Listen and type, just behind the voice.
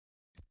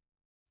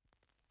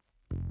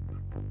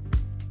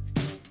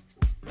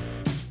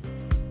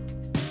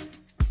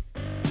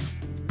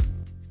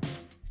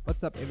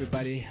What's up,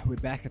 everybody? We're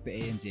back at the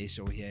A&J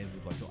show here.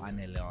 We've got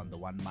Anele on the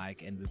one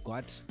mic, and we've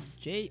got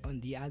Jay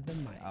on the other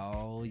mic.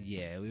 Oh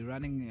yeah, we're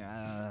running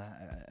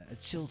a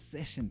chill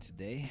session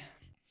today.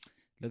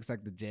 Looks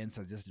like the gents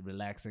are just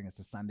relaxing. It's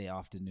a Sunday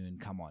afternoon.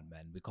 Come on,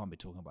 man. We can't be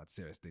talking about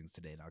serious things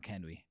today now,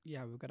 can we?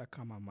 Yeah, we've got to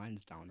calm our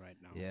minds down right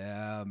now.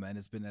 Yeah, man.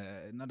 It's been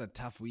not a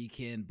tough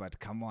weekend, but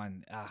come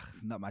on.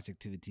 Not much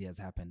activity has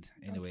happened.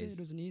 I'd say Anyways.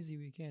 it was an easy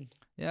weekend.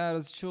 Yeah, it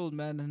was chilled,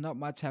 man. Not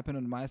much happened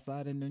on my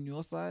side and on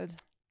your side.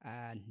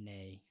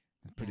 Nay.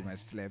 Pretty much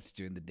slept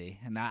during the day.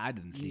 Nah, I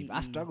didn't sleep. I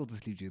struggled to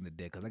sleep during the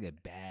day because I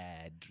get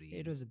bad dreams.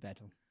 It was a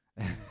battle.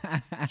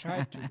 I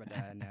tried to, but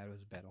no, it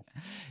was a battle.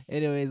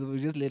 Anyways, we're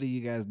just letting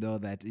you guys know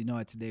that, you know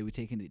what, today we're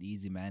taking it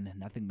easy, man.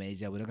 Nothing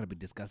major. We're not going to be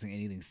discussing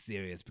anything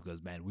serious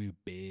because, man, we've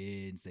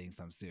been saying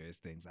some serious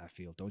things, I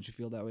feel. Don't you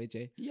feel that way,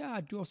 Jay? Yeah,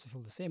 I do also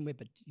feel the same way,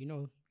 but,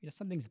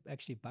 something's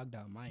actually bugged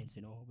our minds,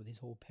 with these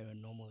whole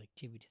paranormal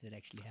activities that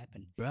actually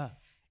happen. Bruh.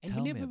 And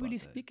we never really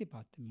speak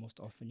about them most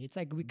often. It's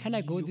like we kind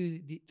of go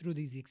through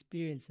these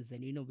experiences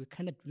and, we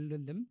kind of dwell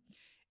on them.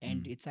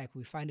 And it's like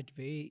we find it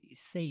very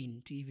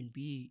sane to even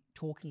be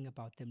talking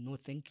about them, nor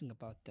thinking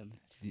about them.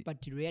 But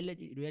the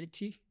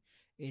reality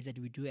is that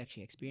we do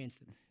actually experience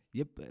them.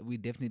 Yep, we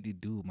definitely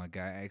do, my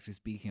guy. Actually,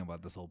 speaking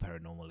about this whole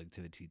paranormal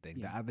activity thing,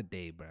 the other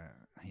day, bro,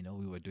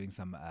 we were doing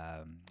some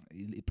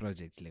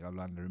projects. Like, I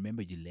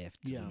remember you left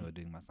when we were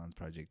doing my son's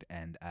project,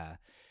 and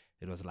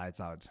it was lights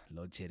out,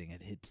 load shedding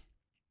had hit.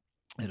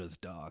 It was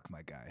dark,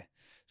 my guy.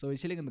 So we're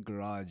chilling in the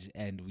garage,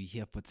 and we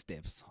hear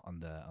footsteps on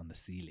the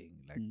ceiling,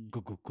 like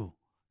go go go.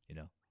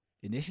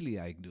 Initially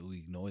we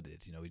ignored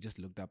it. We just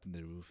looked up in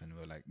the roof and we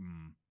were like,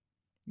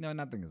 no,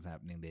 nothing is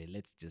happening there.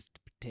 Let's just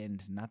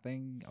pretend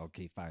nothing.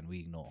 Okay, fine,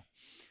 we ignore.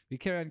 We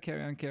carry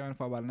on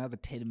for about another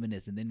 10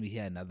 minutes, and then we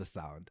hear another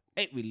sound.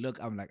 Hey, we look,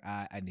 I'm like,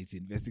 I need to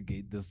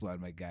investigate this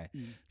one, my guy.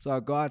 So I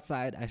go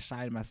outside, I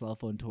shine my cell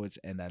phone torch,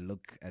 and I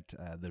look at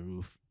the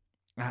roof.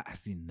 I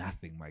see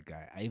nothing, my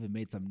guy. I even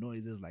made some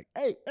noises like,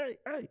 hey,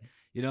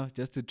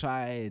 just to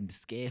try and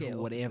scare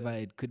whatever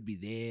it could be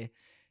there.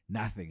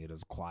 Nothing. It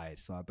was quiet.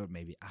 So I thought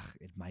maybe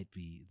it might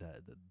be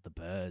the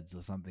birds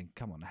or something.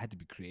 Come on, I had to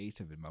be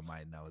creative in my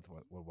mind now with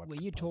what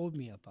when you told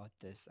me about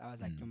this, I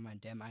was like, oh man,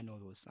 damn, I know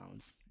those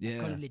sounds. Yeah. I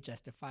can't really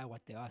justify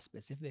what they are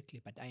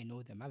specifically, but I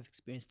know them. I've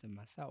experienced them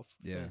myself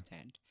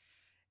firsthand.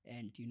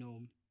 And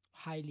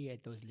highly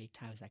at those late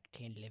times, like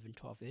 10, 11,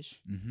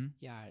 12-ish.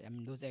 Yeah, I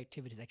mean, those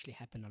activities actually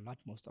happen a lot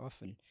most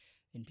often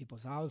in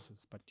people's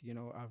houses. But,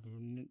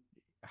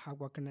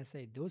 what can I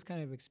say? Those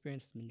kind of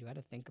experiences, I mean, you got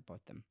to think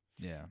about them.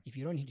 Yeah. If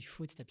you don't hear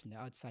footsteps in the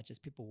outside,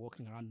 just people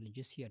walking around and you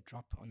just hear a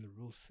drop on the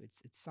roof,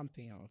 it's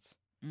something else.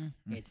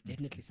 It's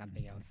definitely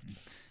something else.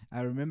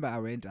 I remember I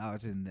went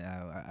out and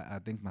I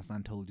think my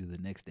son told you the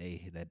next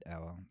day that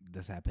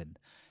this happened,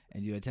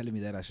 and you were telling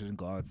me that I shouldn't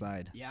go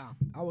outside. Yeah,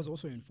 I was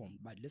also informed.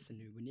 But listen,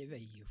 whenever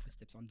you hear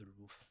footsteps on the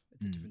roof,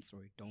 it's a different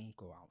story. Don't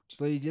go out.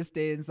 So you just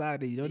stay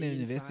inside and you don't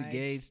even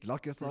investigate,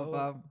 lock yourself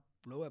up.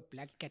 Blow a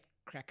black cat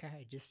cracker,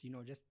 just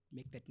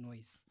make that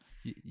noise.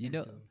 You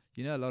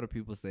know, a lot of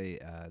people say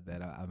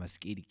that I'm a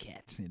scaredy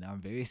cat.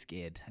 I'm very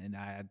scared, and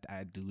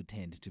I do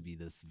tend to be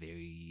this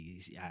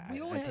very.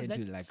 I tend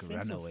to like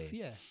run away.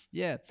 Fear.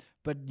 Yeah,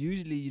 but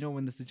usually,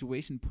 when the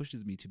situation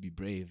pushes me to be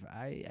brave,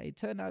 I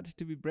turn out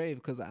to be brave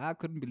because I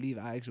couldn't believe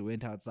I actually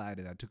went outside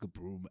and I took a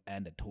broom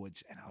and a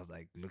torch and I was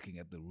like looking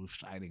at the roof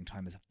shining,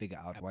 trying to figure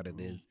out what it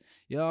is.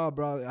 Yeah,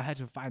 bro, I had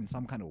to find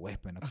some kind of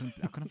weapon.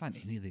 I couldn't find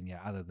anything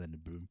here other than a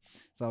broom.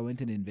 So I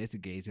went and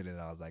investigated,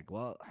 and I was like,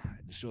 well,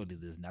 surely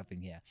there's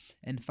nothing here.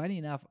 And funny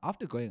enough,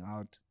 after going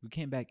out, we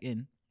came back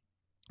in,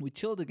 we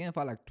chilled again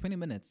for like 20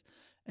 minutes,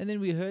 and then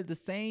we heard the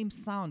same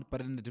sound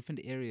but in a different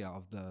area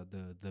of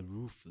the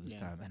roof this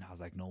time. And I was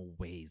like, no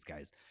ways,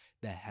 guys,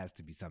 there has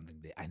to be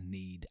something there. I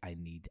need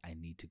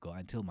to go.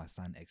 Until my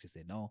son actually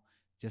said, no,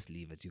 just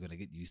leave it, you're gonna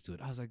get used to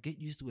it. I was like, get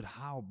used to it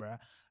how, bruh?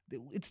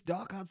 It's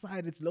dark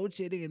outside, it's load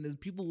shedding, and there's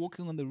people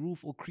walking on the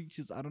roof or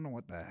creatures. I don't know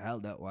what the hell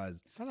that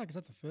was. Sounds like it's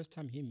not the first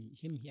time he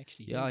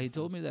actually he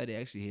told me that he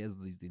actually hears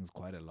these things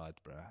quite a lot,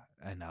 bruh.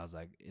 And I was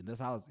like, in this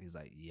house? He's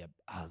like, yep.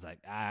 I was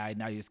like,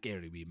 now you're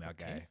scaring me, my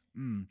guy.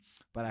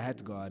 But I had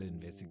to go out and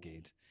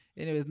investigate.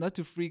 Anyways, not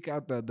to freak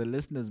out the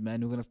listeners,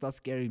 man. We're gonna start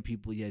scaring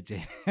people,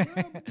 Jay.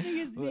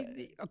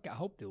 Okay, I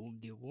hope they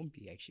won't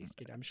be actually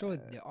scared. I'm sure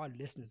there are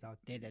listeners out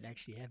there that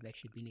actually have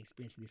been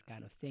experiencing these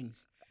kind of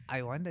things.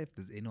 I wonder if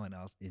there's anyone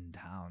else in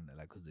town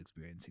who's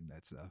experiencing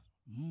that stuff.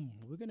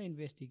 We're gonna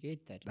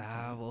investigate that.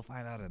 We'll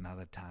find out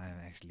another time.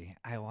 Actually,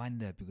 I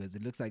wonder, because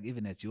it looks like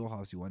even at your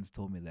house, you once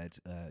told me that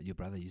your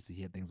brother used to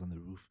hear things on the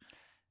roof.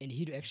 And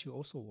he'd actually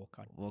also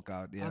walk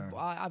out. Yeah.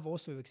 I've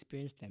also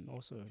experienced them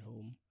also at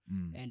home.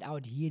 And I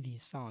would hear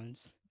these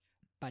sounds,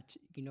 but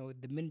the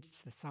minute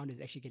the sound is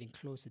actually getting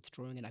close, it's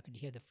drawing, and I could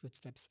hear the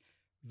footsteps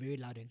very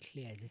loud and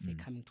clear as if they're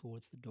coming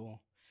towards the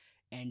door.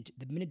 And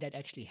the minute that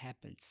actually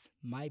happens,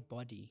 my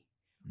body,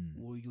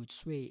 or you'd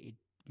swear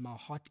my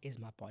heart is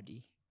my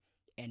body,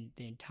 and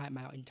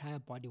my entire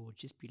body would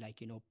just be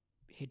like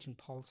hitting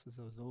pulses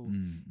or so.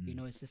 You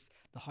know, it's just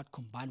the heart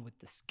combined with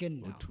the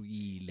skin now.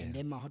 And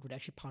then my heart would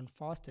actually pound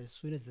faster as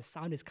soon as the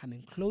sound is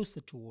coming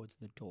closer towards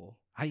the door.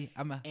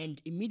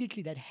 And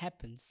immediately that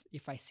happens,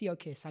 if I see,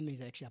 okay,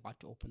 something's actually about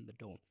to open the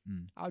door,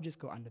 I'll just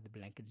go under the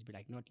blankets and be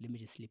like, let me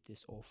just sleep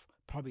this off.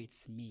 Probably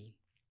it's me.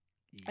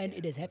 And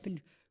it has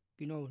happened,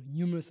 you know,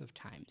 numerous of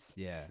times.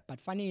 Yeah. But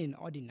funny and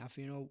odd enough,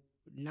 you know,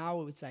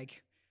 now it's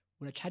like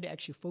when I try to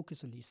actually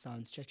focus on these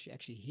sounds, to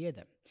actually hear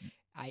them,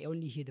 I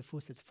only hear the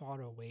footsteps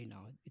far away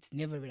now. It's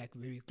never like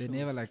very close. They're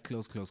never like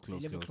close.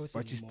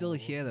 But you still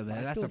hear them,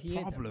 man. That's a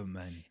problem,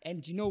 man.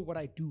 And you know what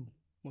I do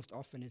most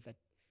often is that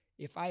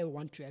if I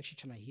want to actually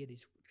try to hear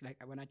these, like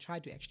when I try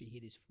to actually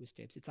hear these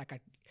footsteps, it's like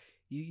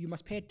you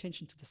must pay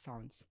attention to the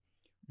sounds.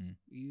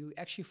 You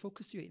actually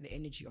focus the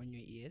energy on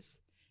your ears.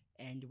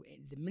 And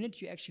the minute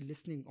you're actually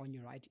listening on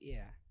your right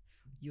ear,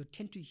 you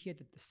tend to hear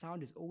that the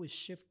sound is always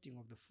shifting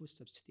of the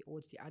footsteps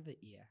towards the other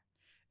ear,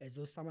 as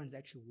though someone's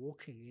actually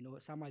walking, you know,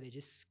 somehow they're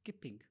just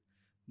skipping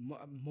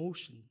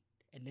motion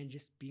and then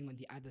just being on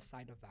the other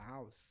side of the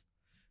house.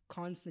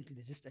 Constantly,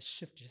 there's just a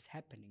shift just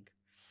happening.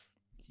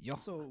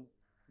 So,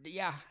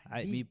 yeah.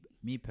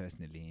 Me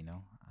personally, you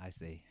know, I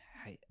say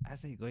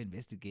go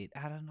investigate.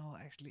 I don't know,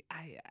 actually.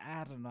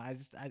 I don't know.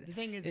 The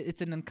thing is,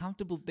 it's an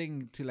uncomfortable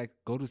thing to like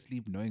go to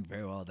sleep knowing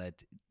very well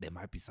that there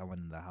might be someone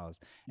in the house.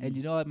 And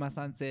you know what my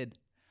son said?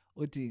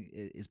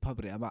 It's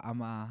probably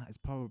I'm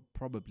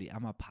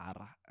a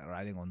para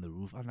riding on the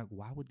roof. I'm like,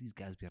 why would these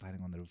guys be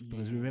riding on the roof?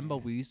 Because remember,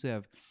 we used to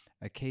have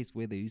a case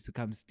where they used to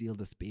come steal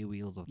the spare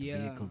wheels of the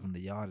vehicles in the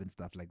yard and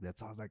stuff like that.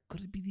 So I was like, could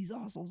it be these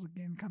assholes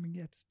again coming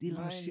here to steal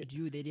our shit?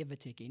 They never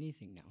take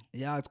anything now.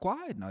 Yeah, it's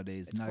quiet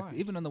nowadays.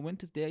 Even on the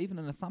winter's day, even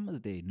on a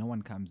summer's day, no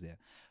one comes here.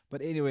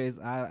 But anyways,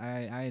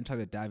 I ain't trying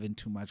to dive in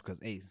too much because,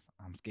 hey,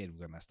 I'm scared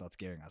we're going to start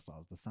scaring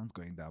ourselves. The sun's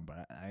going down,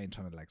 but I ain't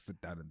trying to like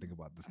sit down and think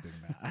about this thing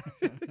now.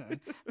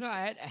 No,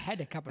 I had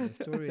a couple of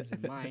stories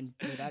in mind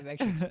that I've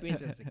actually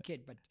experienced as a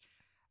kid. But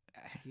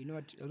you know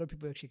what? A lot of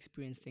people actually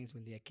experience things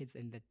when they're kids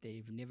and that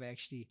they've never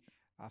actually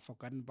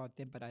forgotten about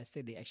them. But I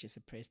say they actually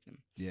suppress them.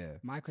 Yeah.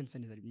 My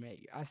concern is that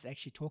us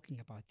actually talking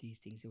about these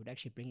things, it would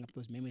actually bring up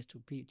those memories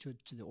to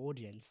the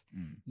audience.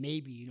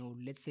 Maybe, you know,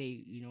 let's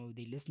say, you know,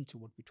 they listen to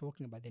what we're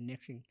talking about. They're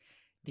next thing.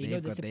 They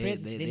know the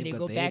suppress, then they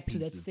go back to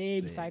that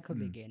same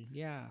cycle again.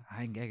 Yeah.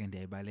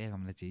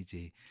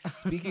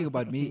 Speaking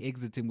about me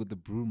exiting with the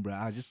broom, bro,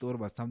 I just thought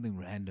about something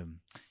random.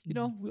 You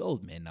know, we're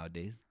old men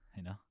nowadays,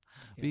 you know.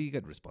 Yeah. We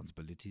got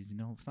responsibilities, you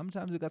know.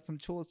 Sometimes we got some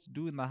chores to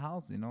do in the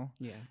house, you know.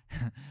 Yeah.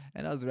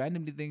 And I was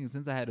randomly thinking,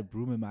 since I had a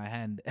broom in my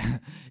hand,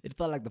 it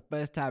felt like the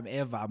first time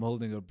ever I'm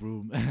holding a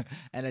broom.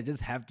 And I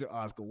just have to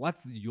ask,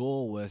 what's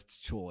your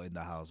worst chore in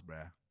the house,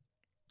 bruh?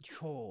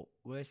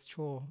 Worst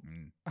chore?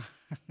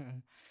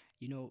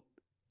 You know,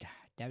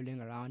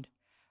 dabbling around.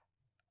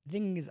 The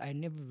thing is, I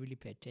never really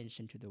pay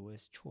attention to the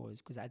worst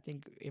chores because I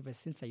think ever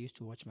since I used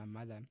to watch my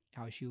mother,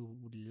 how she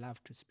would love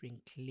to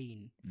spring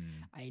clean,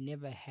 I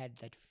never had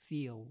that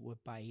feel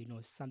whereby, you know,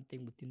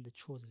 something within the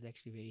chores is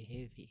actually very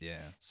heavy.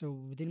 Yeah. So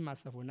within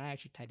myself, when I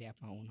actually tidy up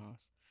my own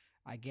house,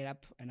 I get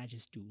up and I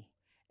just do.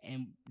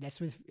 And that's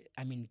with,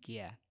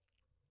 gear.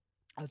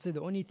 I'll say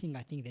the only thing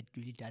I think that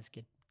really does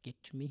get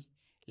to me,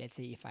 let's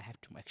say if I have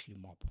to actually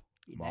mop.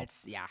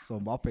 That's So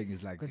mopping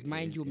is like, because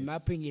mind you,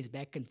 mopping is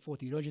back and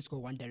forth. You don't just go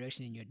one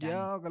direction and you're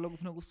done.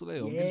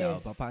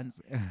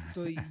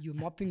 So you're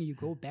mopping, you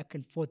go back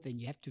and forth, and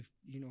you have to,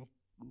 you know,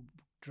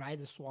 dry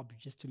the swab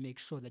just to make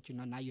sure that, you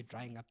know, now you're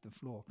drying up the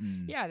floor.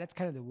 Yeah, that's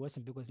kind of the worst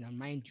one because now,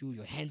 mind you,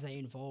 your hands are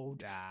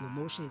involved. Your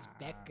motion is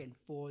back and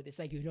forth. It's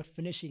like you're not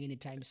finishing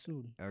anytime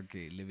soon.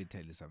 Okay, let me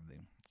tell you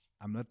something.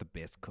 I'm not the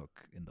best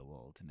cook in the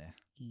world,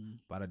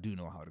 but I do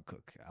know how to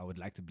cook. I would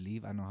like to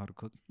believe I know how to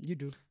cook. You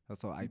do.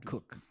 So I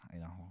cook,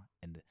 you know,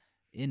 and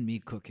in me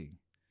cooking,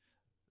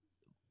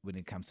 when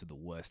it comes to the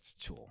worst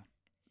chore,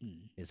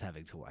 is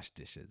having to wash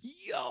dishes.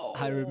 Yo!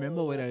 I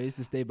remember when I used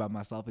to stay by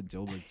myself in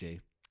Joburg, Jay,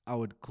 I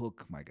would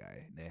cook, my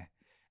guy,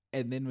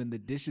 and then when the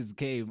dishes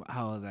came,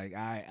 I was like,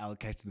 I'll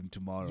catch them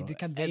tomorrow. You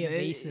become very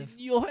evasive.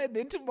 And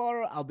then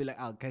tomorrow, I'll be like,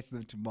 I'll catch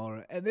them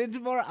tomorrow. And then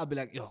tomorrow, I'll be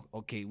like,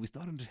 okay, we're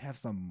starting to have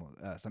some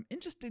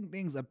interesting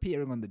things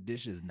appearing on the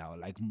dishes now,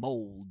 like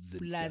molds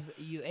and Plus, stuff.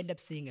 you end up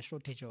seeing a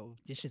shortage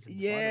of dishes in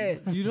the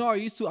bottom. You know, I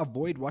used to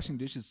avoid washing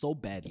dishes so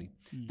badly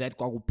that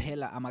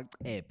kwakuphela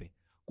amacepe.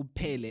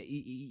 Kuphele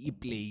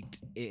iplate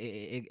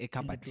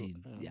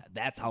ekhabathini. Yeah,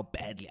 that's how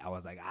badly I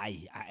was like,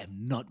 I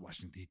am not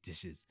washing these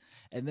dishes.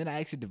 And then I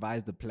actually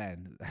devised a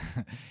plan.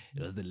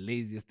 It was the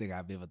laziest thing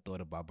I've ever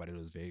thought about, but it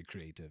was very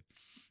creative.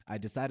 I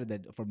decided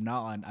that from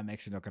now on, I'm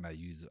actually not gonna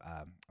use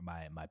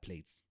my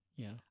plates.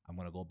 Yeah, I'm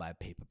gonna go buy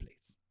paper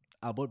plates.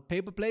 I bought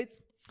paper plates.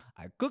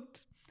 I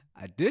cooked.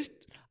 I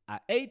dished. I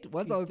ate.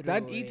 Once I was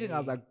done eating, I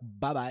was like,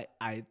 bye-bye.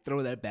 I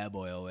throw that bad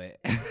boy away.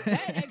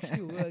 That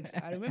actually works.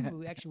 I remember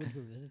we actually went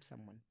to visit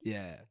someone.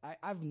 Yeah.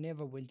 I've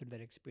never went through that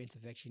experience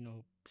of actually, you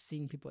know,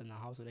 seeing people in the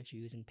household actually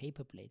using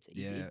paper plates.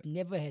 Yeah. It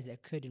never has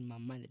occurred in my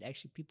mind that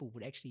actually people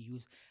would actually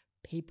use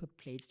paper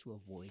plates to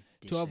avoid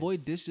dishes. To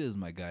avoid dishes,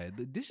 my guy.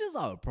 The dishes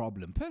are a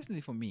problem.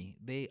 Personally, for me,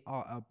 they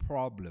are a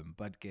problem.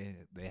 But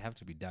they have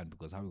to be done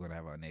because how are we gonna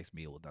have our next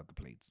meal without the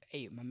plates?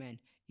 Hey, my man,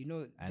 you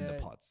know and the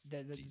pots.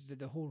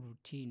 The whole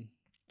routine.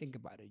 Think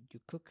about it. You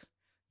cook,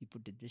 you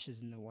put the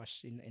dishes in the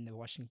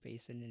washing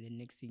basin, and the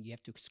next thing you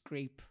have to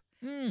scrape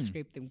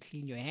them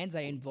clean. Your hands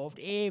are involved.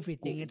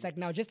 Everything. It's like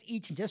now just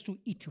eating, just to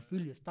eat, to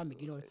fill your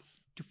stomach. You know,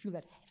 to feel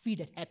that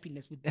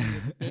happiness within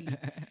your belly.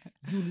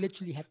 You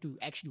literally have to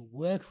actually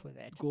work for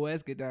that. Go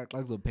ask it out,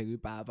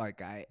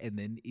 guy, and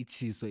then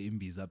itchy so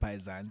imbiza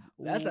paisans.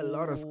 That's a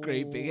lot of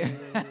scraping.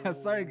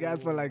 Sorry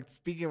guys for like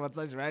speaking about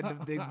such random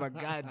things, but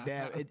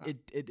goddamn,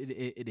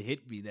 it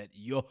hit me that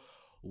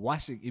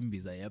washing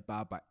imbiza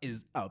papa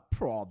is a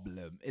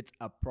problem. It's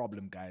a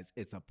problem, guys.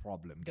 It's a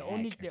problem.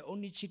 The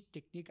only cheat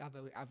technique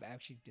I've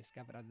actually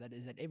discovered of that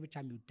is that every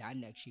time you're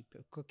done actually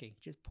cooking,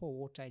 just pour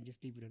water and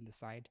just leave it on the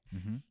side,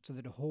 so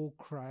that the whole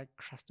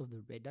crust of the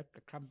bread, not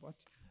the crumb,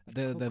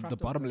 the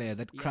bottom layer,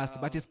 that crust,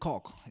 but it's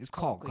cork. It's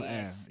cork.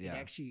 Yes, yeah. It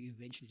actually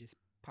eventually just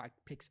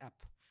picks up.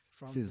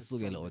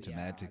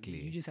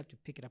 Automatically. You just have to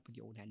pick it up with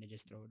your own hand and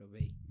just throw it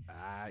away.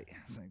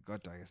 Thank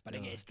God, I guess. But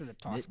again, it's still a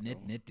task.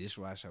 Net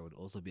dishwasher would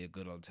also be a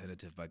good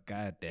alternative, but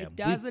goddamn, it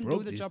doesn't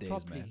do the job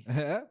properly.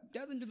 It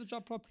doesn't do the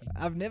job properly.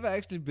 I've never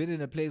actually been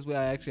in a place where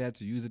I actually had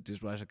to use a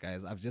dishwasher,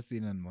 guys. I've just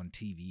seen them on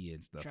TV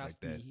and stuff.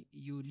 Trust like that. Me,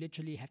 you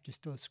literally have to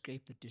still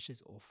scrape the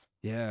dishes off.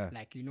 Yeah.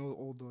 Like, you know,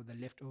 all the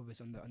leftovers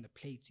on the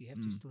plates, you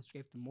have to still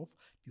scrape them off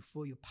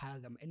before you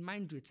pile them. And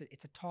mind you,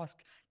 it's a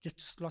task just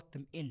to slot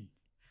them in.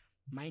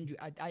 Mind you,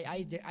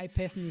 I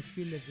personally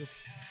feel as if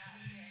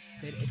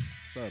that it's...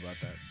 Sorry about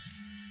that.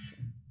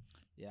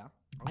 Yeah.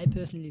 I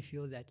personally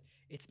feel that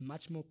it's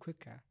much more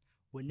quicker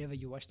whenever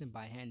you wash them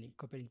by hand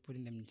compared to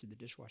putting them into the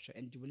dishwasher.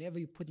 And whenever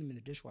you put them in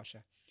the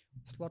dishwasher,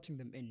 slotting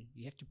them in,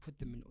 you have to put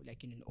them in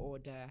like in an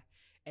order.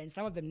 And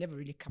some of them never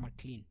really come out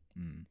clean.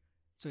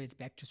 So it's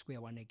back to square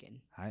one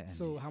again.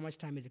 So how much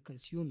time is it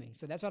consuming?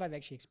 So that's what I've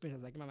actually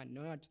experienced. I was like, Mama,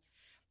 no,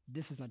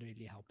 this is not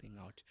really helping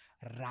out.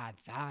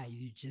 Rather,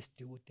 you just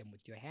deal with them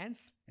with your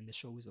hands and the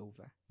show is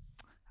over.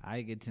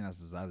 I get to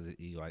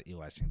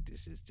washing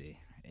dishes, Jay.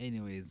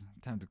 Anyways,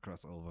 time to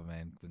cross over,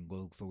 man. We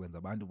go so when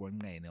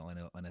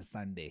on a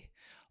Sunday,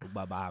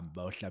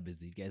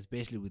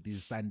 especially with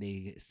these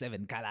Sunday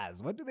 7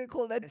 colors. What do they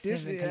call that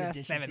dish?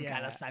 7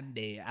 color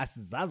Sunday.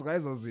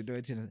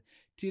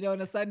 Tina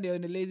on a Sunday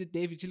on a lazy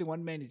day, if you're chilling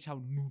one man, you chow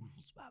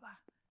noodles, baba.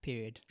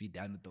 Period. Be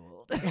done with the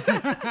world. Be done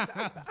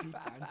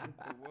with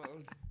the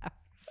world.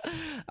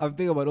 I'm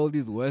thinking about all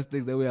these worst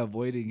things that we're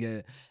avoiding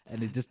here,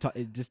 and it just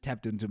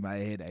tapped into my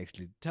head.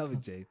 Actually, tell me,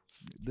 Jay,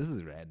 this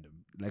is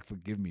random. Like,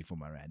 forgive me for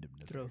my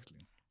randomness.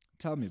 Actually,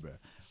 tell me, bro,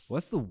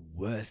 what's the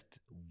worst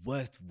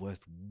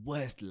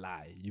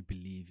lie you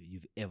believe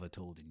you've ever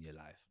told in your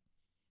life?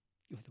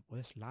 You're the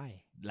worst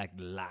lie. Like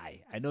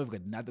lie. I know we've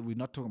got nothing. We're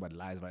not talking about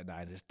lies right now.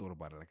 I just thought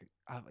about it. Like,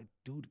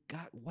 dude,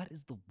 God, what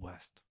is the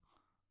worst?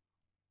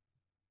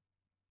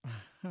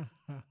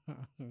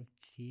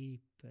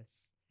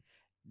 Jeepers.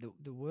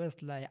 The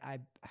worst lie, I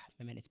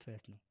mean, it's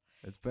personal.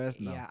 It's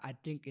personal. Yeah, I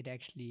think it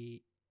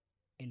actually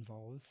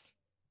involves.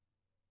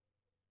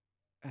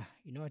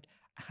 You know what?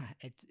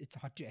 It's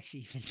hard to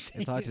actually even say.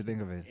 It's hard to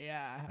think of it.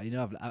 Yeah. You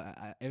know,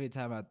 I every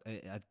time I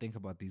think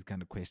about these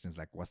kind of questions,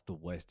 like what's the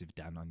worst you've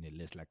done on your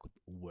list, like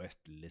worst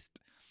list.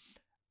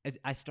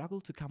 I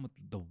struggle to come with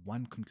the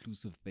one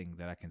conclusive thing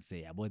that I can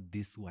say about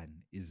this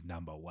one is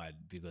number one,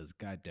 because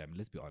goddamn,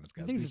 let's be honest,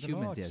 guys. We're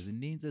humans, yes,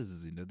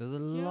 there's a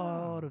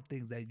lot of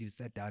things that you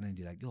sat down and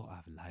you're like, yo,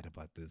 I've lied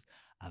about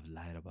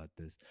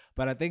this.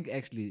 But I think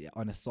actually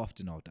on a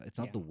softer note, it's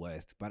not the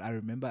worst. But I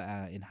remember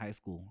in high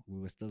school, we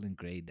were still in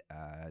grade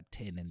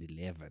 10 and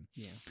 11.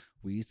 Yeah.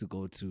 We used to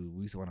want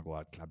to go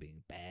out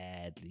clubbing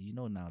badly. You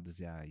know, now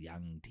this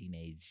young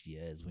teenage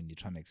years when you're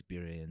trying to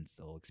experience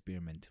or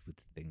experiment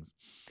with things,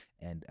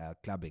 and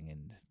clubbing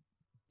and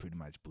pretty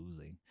much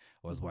boozing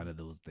was one of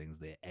those things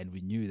there. And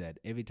we knew that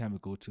every time we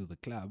go to the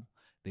club,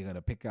 they're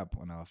gonna pick up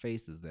on our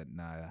faces that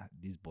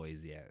these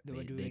boys,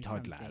 they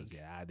toddlers,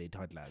 they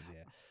toddlers.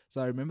 So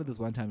I remember this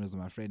one time, it was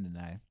my friend and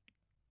I.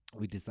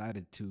 We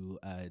decided to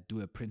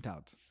do a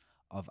printout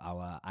of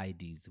our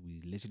IDs.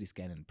 We literally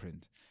scan and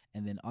print,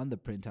 and then on the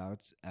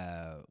printout,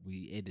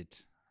 we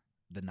edit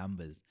the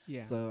numbers.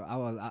 Yeah. So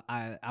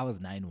I was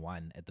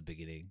 9-1 at the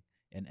beginning,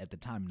 and at the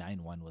time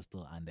 9-1 was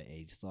still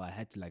underage. So I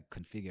had to like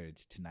configure it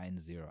to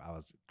 9-0. I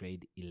was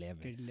grade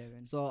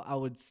 11. So I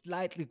would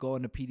slightly go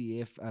on a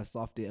PDF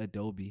software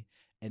Adobe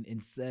and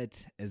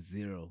insert a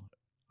 0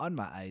 on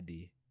my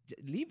ID.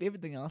 Leave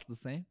everything else the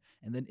same,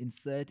 and then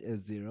insert a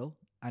 0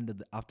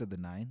 after the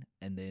 9,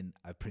 and then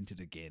I print it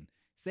again.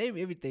 Same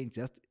everything,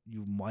 just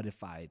you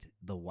modified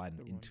the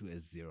 1 into a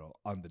 0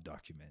 on the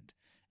document.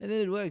 And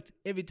then it worked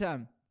every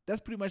time.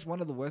 That's pretty much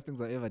one of the worst things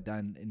I've ever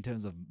done in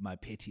terms of my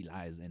petty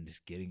lies and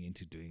just getting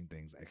into doing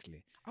things,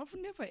 actually. I've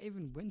never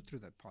even went through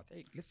that path.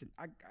 Hey, listen,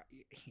 I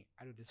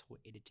do this whole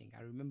editing.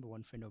 I remember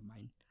one friend of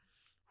mine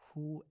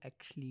who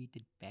actually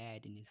did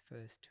bad in his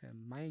first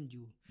term. Mind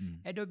you,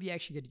 Adobe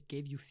actually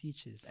gave you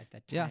features at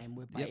that time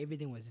whereby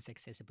everything was just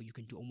accessible. You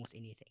can do almost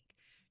anything.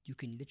 You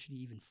can literally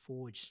even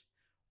forge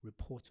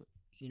reports,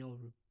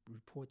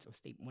 reports or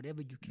statement,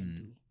 whatever you can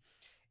do.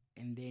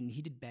 And then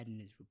he did bad in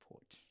his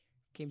report.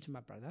 Came to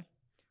my brother,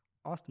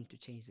 asked him to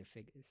change the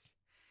figures.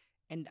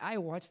 And I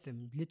watched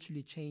them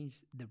literally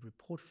change the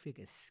report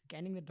figures,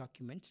 scanning the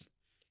document,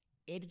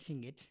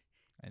 editing it,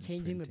 and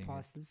changing the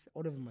passes.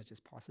 All of them are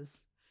just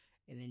passes.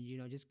 And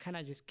then, just kind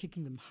of just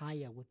kicking them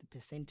higher with the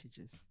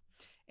percentages.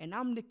 And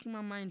I'm looking in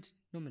my mind,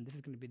 no man, this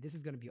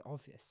is gonna be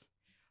obvious.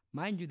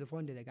 Mind you, the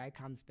phone day the guy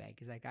comes back,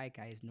 he's like,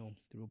 guys, no,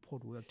 the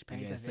report worked.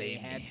 Parents are very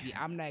happy.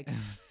 I'm like,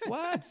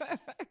 what?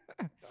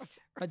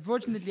 But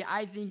fortunately,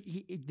 I think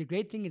the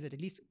great thing is that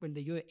at least when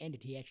the year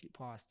ended, he actually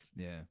passed.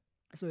 Yeah.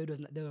 So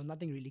there was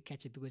nothing really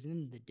catch it, because at the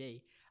end of the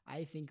day,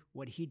 I think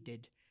what he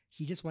did,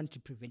 he just wanted to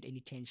prevent any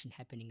tension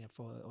happening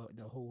for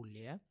the whole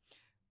year.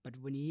 But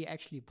when he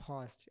actually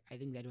passed, I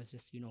think that was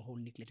just, whole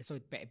neglect. So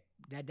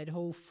that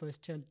whole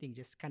first term thing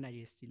just kind of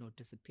just,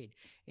 disappeared.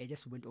 It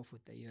just went off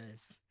with the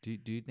years. Do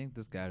you think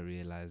this guy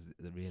realized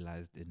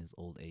in his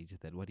old age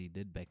that what he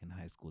did back in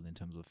high school in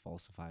terms of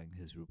falsifying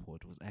his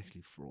report was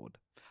actually fraud?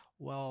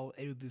 Well,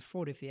 it would be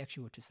fraud if he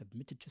actually were to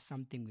submit it to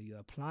something where you're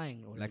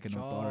applying, or like an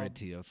job.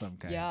 Authority or some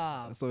kind.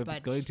 Yeah. So if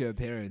it's going to your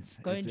parents,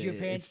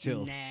 it's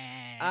chill.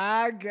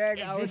 Nah. Okay.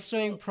 It's just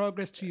showing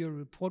progress to your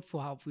report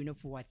for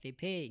for what they're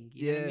paying.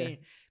 You know what I mean?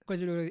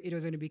 Because it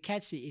was going to be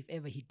catchy if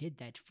ever he did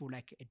that for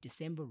like a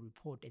December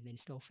report and then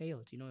still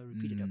failed,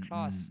 repeated a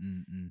class.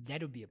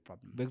 That would be a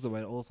problem. Because there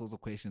were all sorts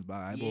of questions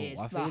about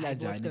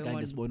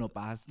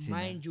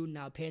mind you,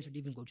 now parents would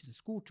even go to the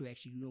school to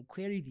actually,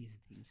 query these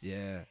things.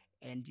 Yeah.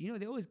 And,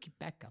 they always keep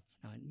backup.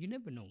 Now, you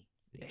never know.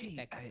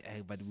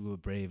 But we were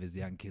brave as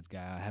young kids,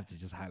 guy. I have to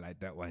just highlight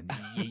that one.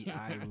 We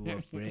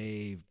were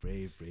brave.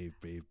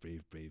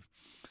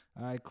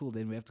 All right, cool.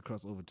 Then we have to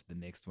cross over to the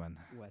next one.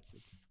 What's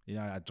it?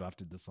 I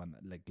drafted this one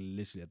like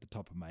literally at the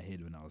top of my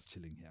head when I was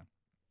chilling here.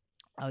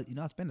 I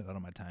spend a lot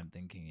of my time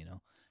thinking,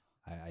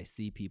 I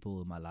see people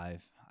in my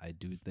life, I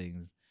do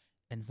things,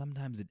 and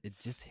sometimes it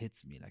just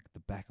hits me like the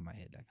back of my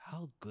head, like,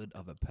 how good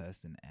of a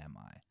person am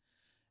I?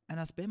 And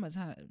I spend my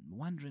time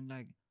wondering,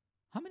 like,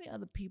 how many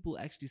other people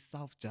actually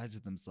self-judge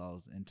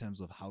themselves in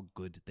terms of how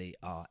good they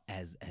are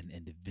as an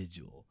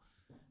individual?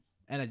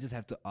 And I just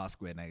have to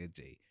ask when I get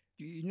J.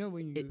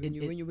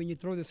 When you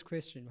throw this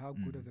question, how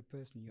good of a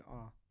person you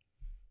are,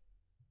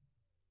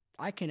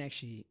 I can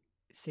actually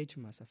say to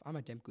myself, I'm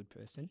a damn good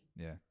person.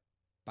 Yeah.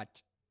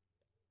 But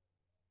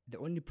the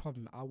only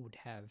problem I would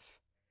have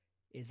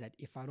is that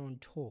if I don't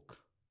talk,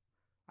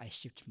 I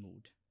shift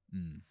mood.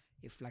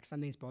 If like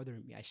something's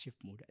bothering me, I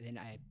shift mood, and then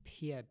I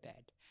appear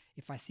bad.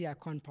 If I see I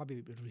can't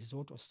probably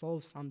resort or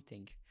solve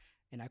something,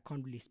 and I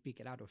can't really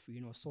speak it out, or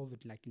solve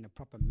it like in a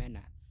proper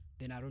manner,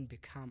 then I don't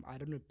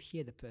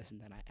appear the person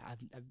that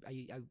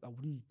I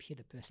wouldn't appear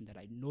the person that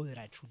I know that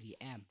I truly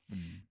am,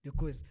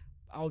 because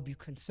I would be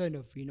concerned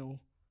of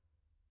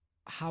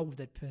how would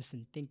that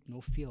person think,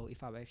 feel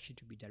if I were actually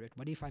to be direct.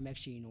 What if I'm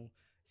actually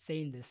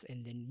saying this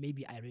and then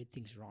maybe I read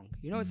things wrong?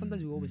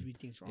 Sometimes we always read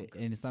things wrong.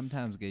 And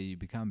sometimes you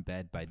become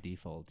bad by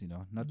default,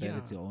 not that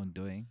it's your own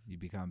doing, you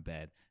become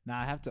bad. Now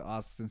I have to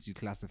ask, since you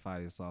classify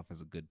yourself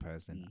as a good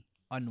person,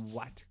 on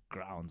what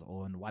grounds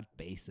or on what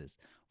basis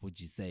would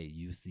you say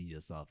you see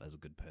yourself as a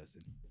good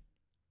person?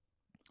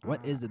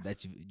 What is it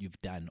that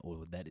you've done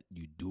or that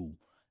you do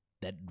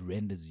that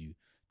renders you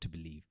to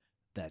believe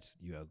that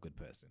you're a good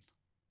person?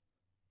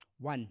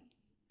 One,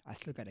 I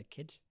still got a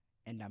kid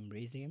and I'm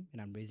raising him, and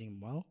I'm raising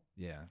him well.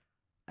 Yeah.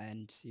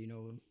 And,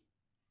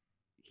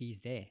 he's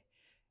there.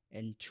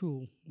 And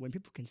two, when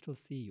people can still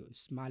see you,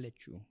 smile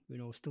at you,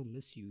 still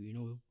miss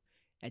you,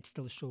 it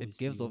still shows. It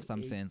gives off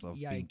some sense of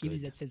being it gives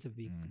good. You that sense of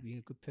being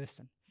a good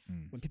person.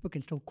 When people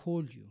can still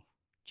call you,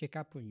 check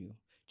up on you,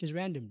 just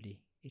randomly,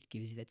 it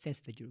gives you that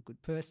sense that you're a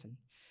good person.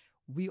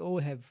 We all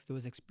have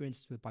those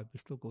experiences whereby we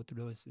still go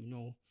through those,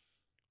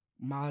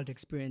 mild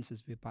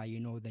experiences whereby,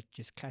 that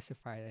just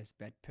classify as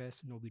bad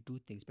person, or we do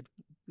things, but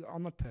we are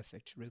not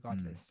perfect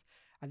regardless.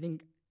 I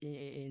think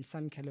in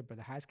some caliber,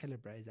 the highest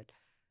caliber is that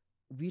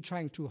we're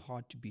trying too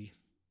hard to be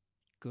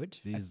good,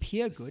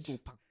 appear good,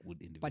 super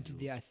good individuals. But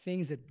there are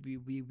things that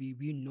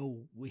we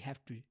know we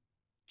have to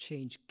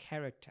change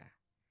character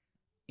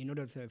in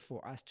order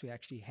for us to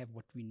actually have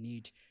what we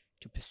need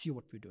to pursue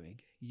what we're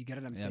doing. You get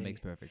what I'm saying? Yeah, makes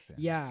perfect sense.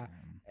 Yeah,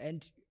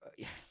 and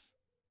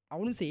I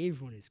wouldn't say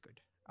everyone is good.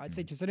 I'd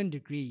say to a certain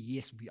degree,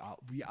 yes, we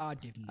are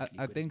definitely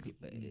I good think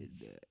people.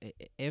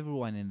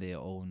 everyone in their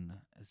own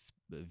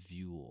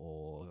view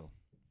or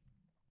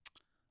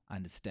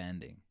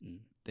understanding,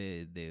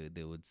 they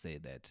would say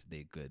that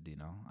they're good.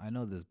 I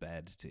know there's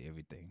bad to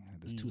everything.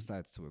 There's two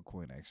sides to a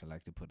coin. Actually, I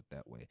like to put it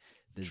that way.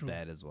 There's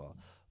bad as well.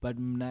 But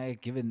now,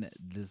 given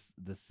this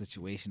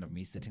situation of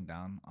me sitting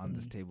down on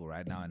this table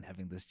right now and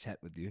having this chat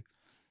with you,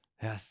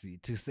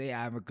 to say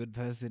I'm a good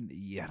person,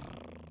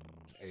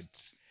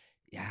 it's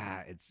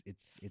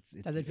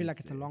Does it feel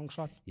like it's a long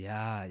shot?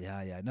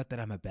 Yeah. Not that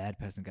I'm a bad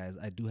person, guys.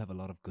 I do have a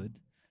lot of good,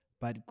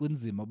 But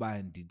kunzima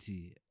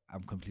banditi,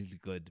 I'm completely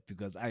good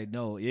because I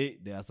know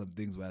there are some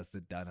things where I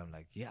sit down, I'm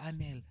like, yeah,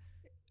 Anel,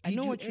 did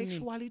you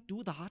actually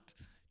do that?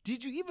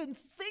 Did you even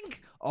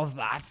think of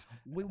that?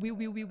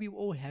 We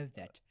all have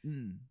that.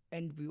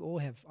 And we all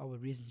have our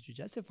reasons to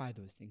justify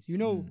those things. You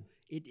know,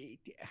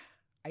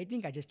 I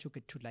think I just took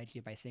it too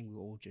lightly by saying we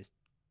all just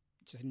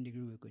in a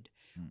degree we're good.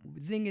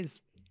 The thing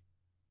is,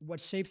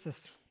 what shapes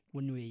us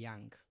when we're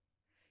young,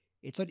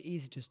 it's not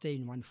easy to stay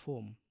in one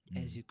form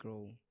as you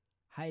grow.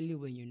 Highly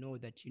when you know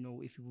that,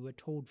 if you were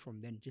told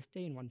from then, just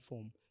stay in one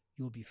form,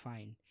 you'll be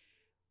fine.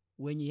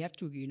 When you have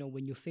to,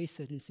 when you face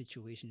certain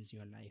situations in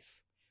your life,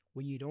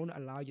 when you don't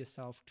allow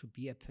yourself to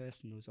be a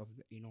person who's of,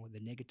 the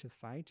negative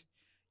side,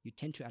 you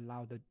tend to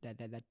allow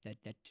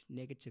that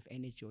negative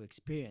energy or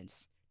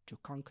experience to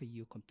conquer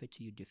you compared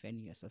to you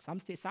defending yourself.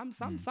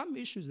 Some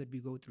issues that we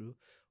go through,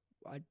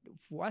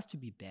 for us to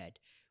be bad,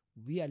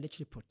 we are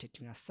literally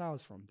protecting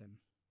ourselves from them.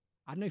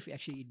 I don't know if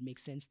actually it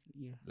makes sense.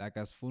 Like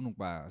as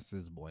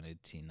Funukba born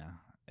Tina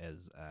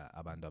as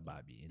Abanda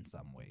Babi in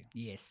some way.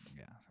 Yes.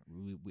 Yeah.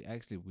 We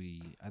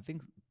I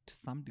think to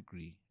some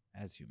degree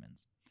as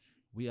humans,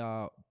 we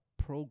are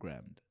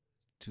programmed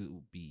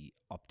to be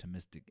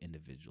optimistic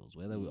individuals,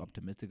 whether we're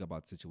optimistic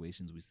about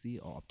situations we see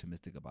or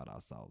optimistic about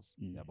ourselves.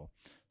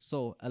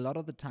 So a lot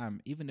of the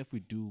time, even if we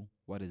do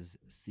what is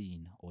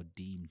seen or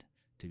deemed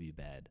to be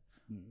bad,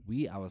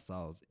 we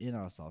ourselves, in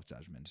our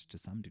self-judgment to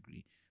some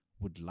degree,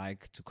 would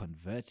like to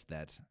convert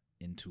that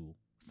into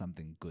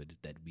something good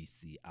that we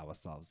see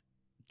ourselves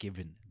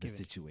given the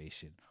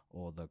situation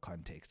or the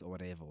context or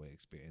whatever we're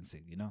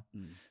experiencing,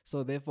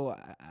 So therefore,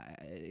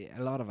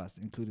 a lot of us,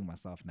 including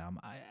myself now,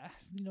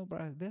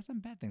 bro, there's some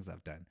bad things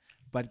I've done.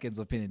 But Ken's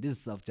opinion, this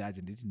is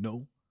self-judging.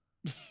 No,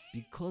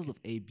 because of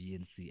A, B,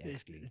 and C,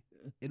 actually,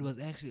 it was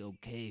actually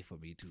okay for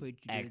me to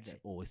act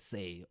or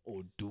say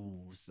or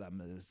do some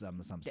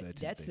certain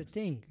That's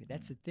things.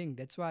 That's the thing.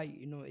 That's why,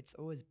 it's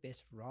always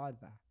best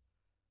rather,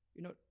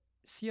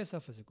 see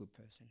yourself as a good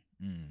person.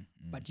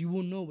 But you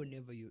will know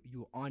whenever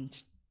you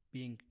aren't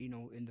being,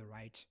 in the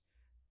right,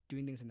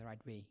 doing things in the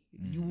right way.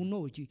 You will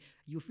know it.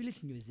 You feel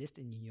it in your zest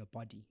and in your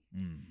body.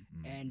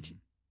 And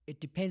it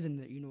depends on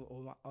the,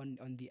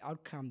 on the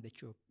outcome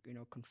that you're,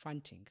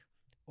 confronting,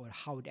 or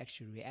how it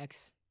actually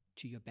reacts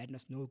to your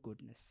badness, no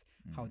goodness,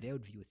 how they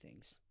would view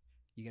things.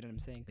 You get what I'm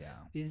saying? Yeah.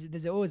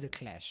 There's always a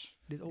clash.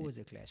 There's always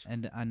a clash.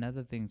 And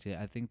another thing, Jay,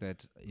 I think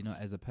that,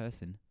 as a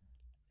person,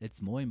 it's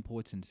more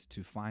important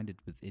to find it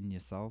within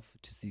yourself,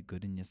 to see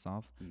good in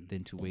yourself,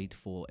 than to wait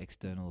for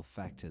external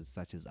factors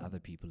such as other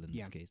people in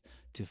this case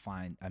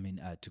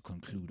to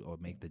conclude or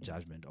make the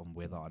judgment on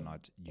whether or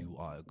not you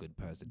are a good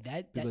person.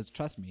 Because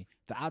trust me,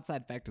 the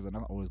outside factors are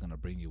not always going to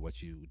bring you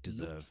what you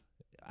deserve.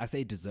 I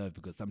say deserve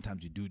because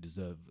sometimes you do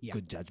deserve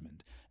good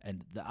judgment,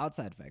 and the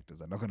outside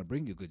factors are not going to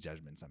bring you good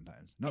judgment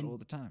sometimes. Not all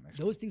the time,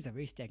 actually. Those things are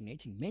very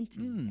stagnating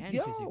mentally and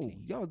physically.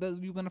 You're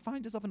going to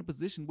find yourself in a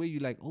position where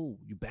you're like, oh,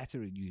 you're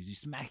battering, you're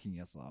smacking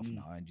yourself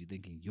now, and you're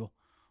thinking,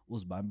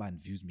 Uzbamban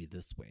views me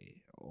this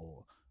way,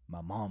 or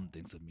my mom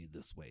thinks of me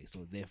this way,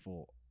 so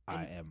therefore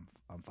I'm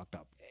fucked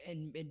up.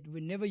 And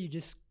whenever you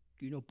just,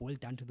 boil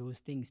down to those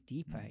things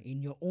deeper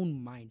in your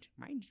own mind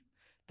you,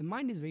 the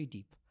mind is very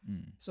deep.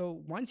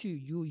 So once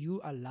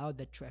you allow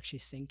that to actually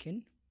sink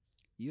in,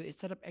 you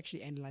start up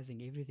actually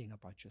analyzing everything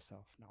about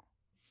yourself now.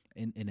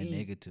 In a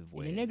negative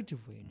way. In a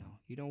negative way now.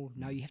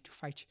 Now you have to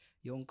fight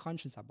your own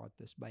conscience about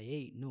this. But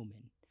hey, no,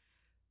 man.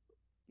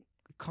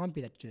 It can't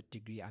be that to that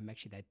degree I'm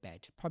actually that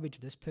bad. Probably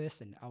to this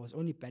person, I was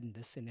only bad in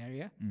this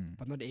scenario,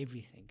 but not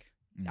everything.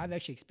 I've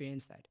actually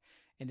experienced that.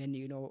 And then,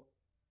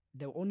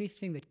 the only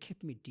thing that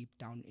kept me deep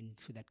down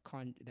into that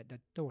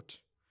thought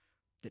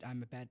that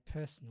I'm a bad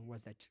person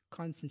was that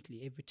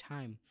constantly, every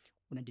time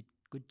when I did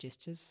good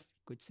gestures,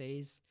 good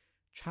says,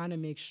 trying to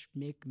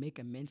make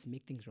amends,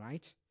 make things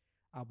right,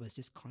 I was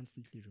just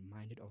constantly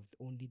reminded of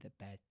only the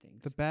bad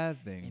things. The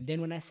bad things. And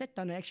then when I sat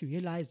down, I actually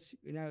realized,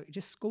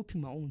 just scoping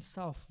my own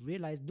self,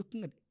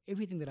 looking at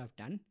everything that I've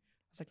done,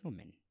 I was like, no,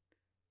 man,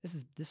 this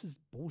is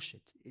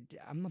bullshit.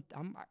 I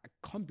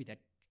can't be that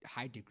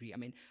high degree. I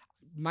mean,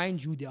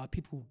 mind you, there are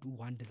people who do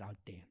wonders out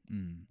there.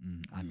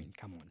 I mean,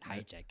 come on,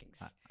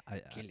 hijackings,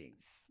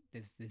 killings.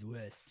 There's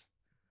worse.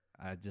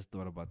 I just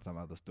thought about some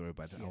other story,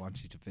 but I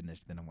want you to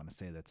finish. Then I'm going to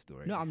say that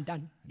story. No, I'm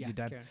done. Yeah, you're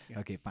done? Yeah.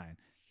 Okay, fine.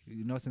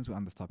 Since we're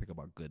on this topic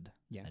about good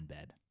and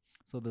bad,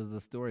 so there's a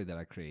story that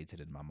I created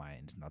in my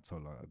mind not so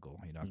long ago.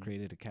 I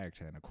created a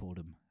character and I called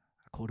him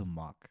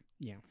Mark.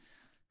 Yeah.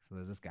 So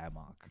there's this guy,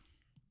 Mark.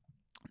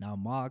 Now,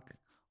 Mark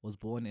was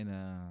born in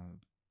a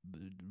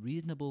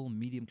reasonable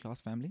medium class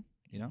family.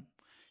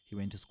 He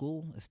went to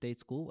school, a state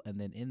school,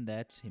 and then in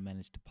that he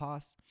managed to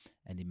pass,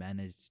 and he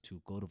managed to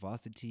go to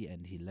varsity,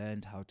 and he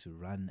learned how to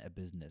run a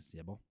business.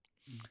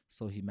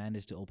 So he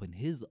managed to open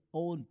his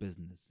own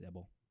business.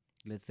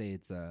 Let's say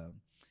it's a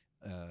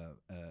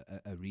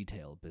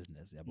retail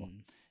business.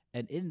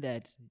 And in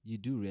that, you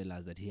do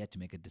realize that he had to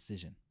make a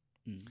decision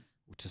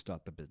to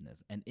start the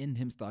business. And in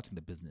him starting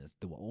the business,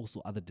 there were also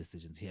other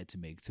decisions he had to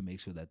make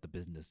sure that the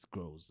business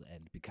grows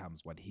and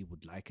becomes what he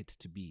would like it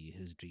to be,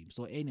 his dream.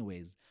 So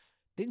anyways,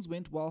 things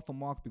went well for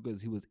Mark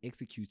because he was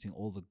executing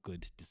all the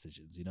good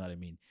decisions. You know what I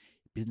mean?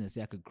 Business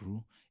Yaka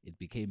grew. It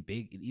became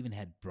big. It even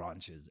had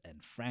branches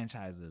and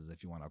franchises,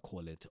 if you want to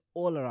call it,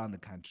 all around the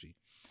country.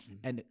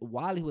 And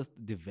while he was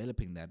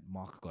developing that,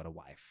 Mark got a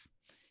wife.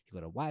 He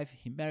got a wife.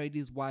 He married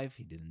his wife.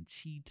 He didn't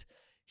cheat.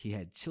 He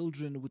had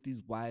children with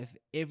his wife.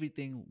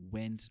 Everything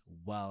went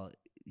well.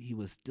 He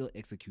was still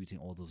executing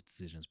all those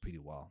decisions pretty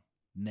well.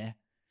 Nah.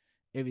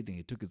 Everything.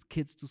 He took his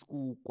kids to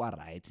school. Quite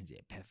right.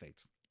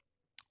 Perfect.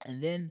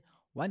 And then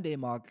one day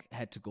Mark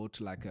had to go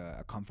to like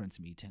a conference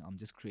meeting. I'm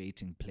just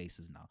creating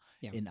places now.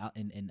 In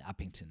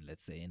Uppington,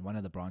 let's say, in one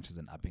of the branches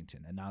in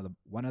Uppington. And now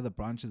one of the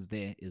branches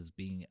there is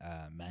being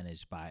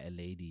managed by a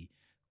lady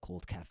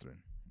called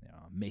Catherine.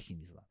 Making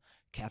these.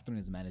 Catherine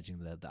is managing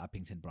the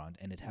Uppington branch,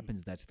 and it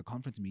happens that the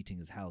conference meeting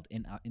is held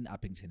in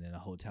Uppington in a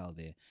hotel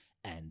there.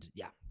 And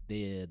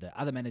the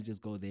other managers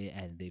go there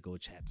and they go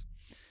chat.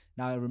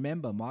 Now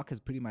remember, Mark has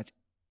pretty much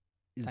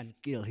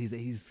skilled.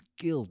 He's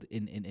skilled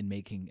in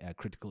making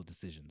critical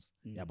decisions.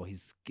 Yeah, but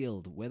he's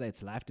skilled, whether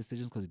it's life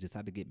decisions because he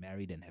decided to get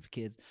married and have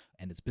kids,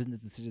 and it's business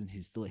decisions.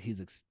 He's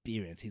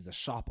experienced. He's a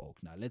sharp oak.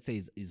 Now let's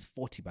say he's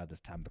 40 by this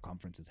time the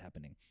conference is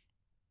happening.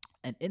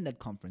 And in that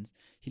conference,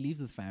 he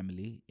leaves his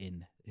family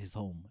in his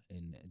home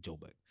in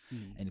Joburg,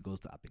 and he goes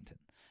to Uppington.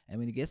 And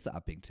when he gets to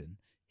Uppington,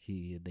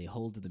 they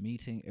hold the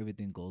meeting,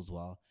 everything goes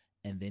well,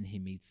 and then he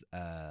meets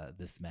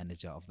this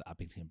manager of the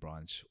Uppington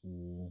branch.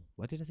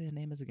 What did I say her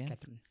name is again?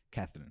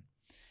 Catherine.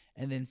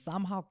 And then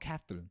somehow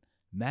Catherine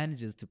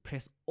manages to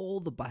press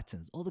all the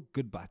buttons, all the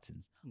good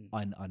buttons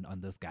on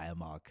this guy,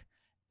 Mark.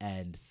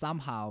 And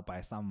somehow, by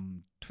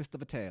some twist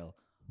of a tail,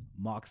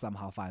 Mark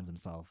somehow finds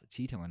himself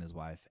cheating on his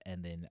wife,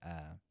 and then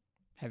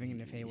having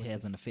an affair. He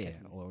has an affair,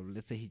 or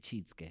let's say he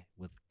cheats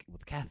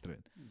with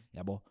Catherine.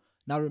 Yeah, but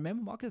now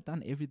remember, Mark has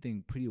done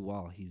everything pretty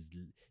well. He's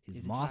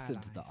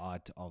mastered the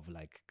art of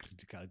like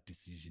critical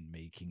decision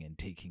making and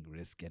taking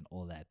risk and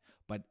all that.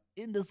 But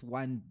on this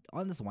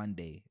one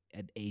day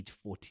at age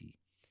 40,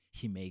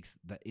 he makes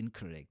the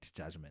incorrect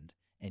judgment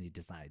and he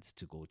decides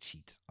to go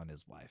cheat on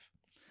his wife.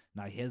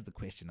 Now here's the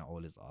question I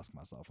always ask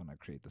myself when I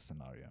create the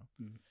scenario.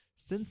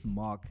 Since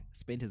Mark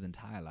spent his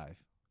entire life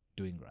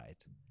doing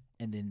right,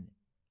 and then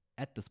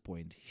at this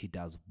point he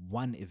does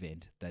one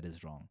event that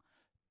is wrong,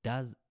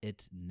 does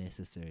it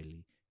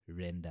necessarily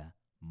render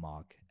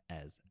Mark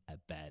as a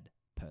bad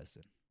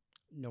person?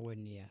 Nowhere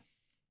near.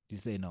 You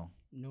say no?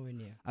 Nowhere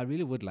near. I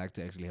really would like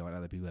to actually hear what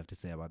other people have to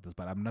say about this,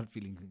 but I'm not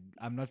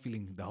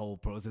feeling the whole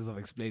process of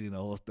explaining the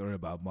whole story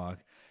about Mark.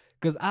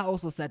 Because I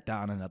also sat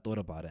down and I thought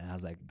about it, and I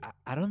was like,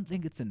 I don't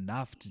think it's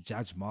enough to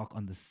judge Mark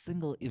on the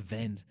single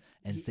event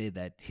and say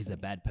that he's a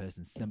bad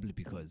person simply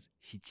because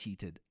he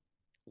cheated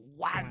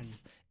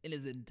once in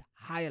his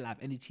entire life,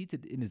 and he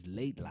cheated in his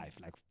late life,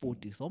 like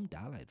 40. Some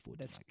dollar at 40.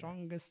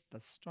 The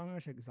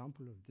strongest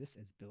example of this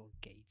is Bill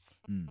Gates.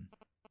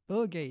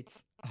 Bill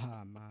Gates,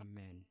 my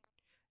man,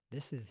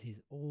 this is his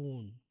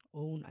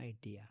own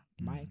idea.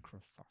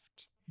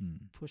 Microsoft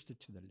pushed it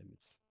to the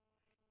limits.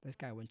 This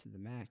guy went to the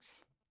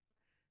max.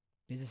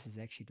 Business is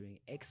actually doing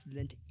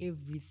excellent.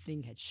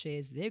 Everything had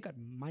shares. They got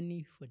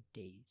money for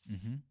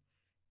days.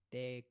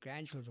 Their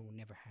grandchildren will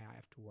never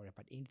have to worry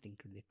about anything.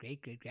 Their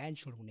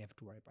great-great-grandchildren will never have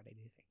to worry about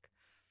anything.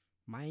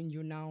 Mind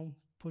you now,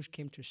 push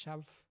came to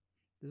shove.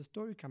 There's a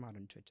story come out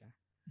on Twitter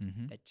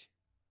that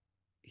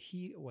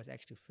he was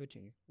actually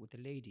flirting with a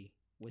lady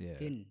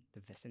within the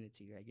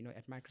vicinity, like,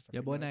 at Microsoft.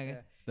 Yeah, but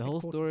the whole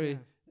story,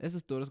 as the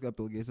story's got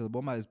Bill Gates, the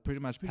bomba is pretty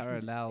much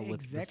parallel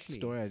with the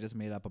story I just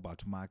made up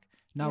about Mark.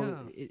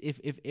 Now,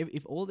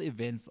 if all the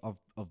events of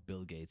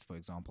Bill Gates, for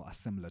example, are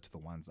similar to the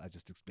ones I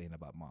just explained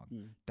about Mark,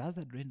 does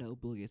that render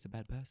Bill Gates a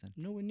bad person?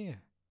 Nowhere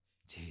near.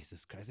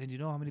 Jesus Christ. And you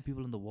know how many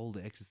people in the world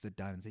actually sit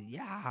down and say,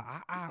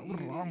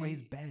 what's wrong?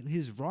 He's bad.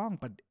 He's wrong,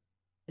 but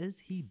is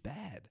he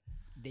bad?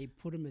 They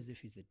put him as if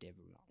he's the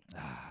devil now.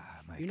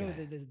 My you guy. know,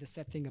 the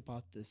sad thing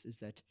about this is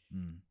that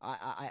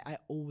I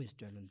always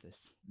dwell on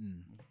this.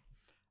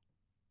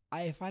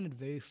 I find it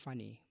very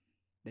funny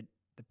that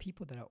the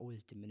people that are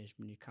always diminished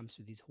when it comes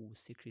to these whole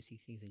secrecy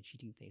things and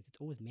cheating things, it's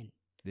always men.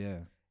 Yeah.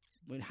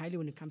 When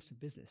it comes to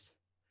business.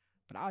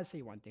 But I'll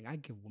say one thing, I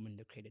give women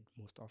the credit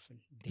most often.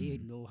 They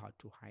know how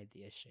to hide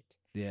their shit.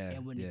 Yeah.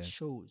 And when it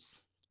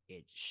shows,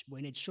 it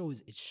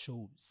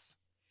shows.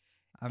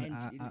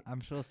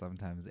 I'm sure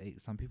sometimes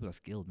some people are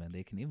skilled, man.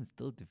 They can even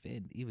still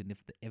defend, even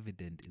if the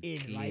evidence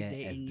is clear right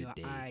there as in the your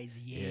day. eyes.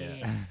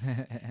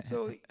 Yes.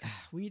 So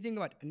when you think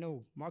about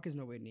Mark is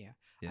nowhere near.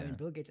 Yeah. I mean,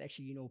 Bill Gates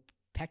actually,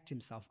 packed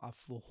himself up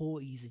for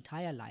his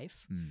entire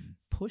life,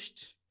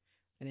 pushed,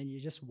 and then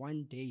just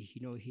one day,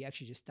 he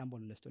actually just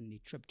stumbled on a stone and he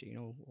tripped,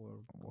 or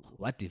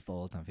what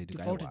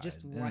defaulted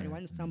just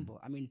one stumble.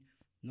 I mean,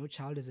 no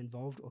child is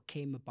involved or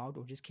came about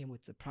or just came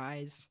with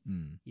surprise.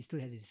 He still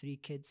has his 3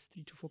 kids,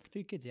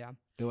 3 kids, yeah.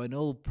 There were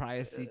no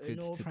prior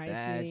secrets no to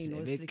pricing, that.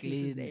 No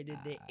secrets added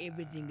there.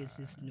 Everything is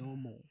just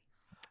normal.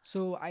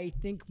 So I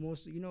think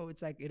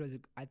it's like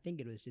I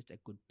think it was just a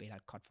good bailout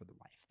cut for the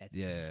wife. That's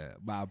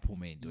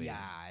it.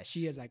 Yeah,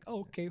 she is like,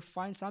 okay,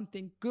 find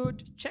something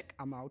good. Check,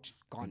 I'm out.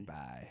 Gone.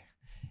 Goodbye.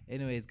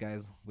 Anyways,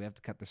 guys, we have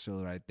to cut the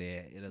show right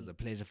there. It was a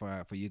pleasure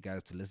for you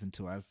guys to listen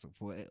to us,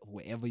 for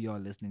wherever you're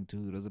listening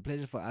to. It was a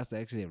pleasure for us to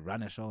actually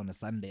run a show on a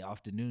Sunday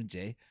afternoon,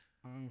 Jay.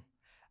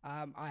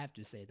 I have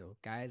to say though,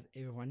 guys,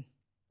 everyone,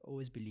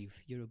 always believe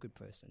you're a good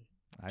person.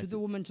 To the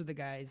woman, to the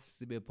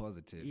guys, be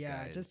positive.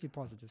 Yeah, guys. just be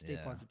positive. Stay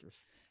positive.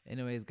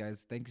 Anyways,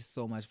 guys, thank you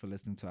so much for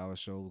listening to our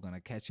show. We're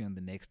gonna catch you on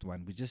the next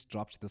one. We just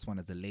dropped this one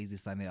as a lazy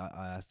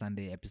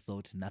Sunday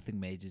episode. Nothing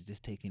major,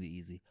 just taking it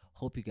easy.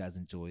 Hope you guys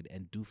enjoyed,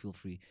 and do feel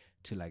free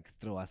to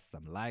throw us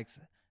some likes,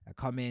 a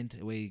comment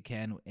where you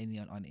can,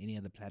 on any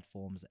of the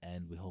platforms,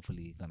 and we're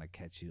hopefully gonna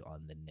catch you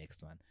on the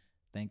next one.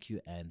 Thank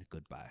you and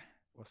goodbye.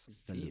 Awesome.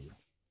 Salut.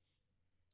 Peace.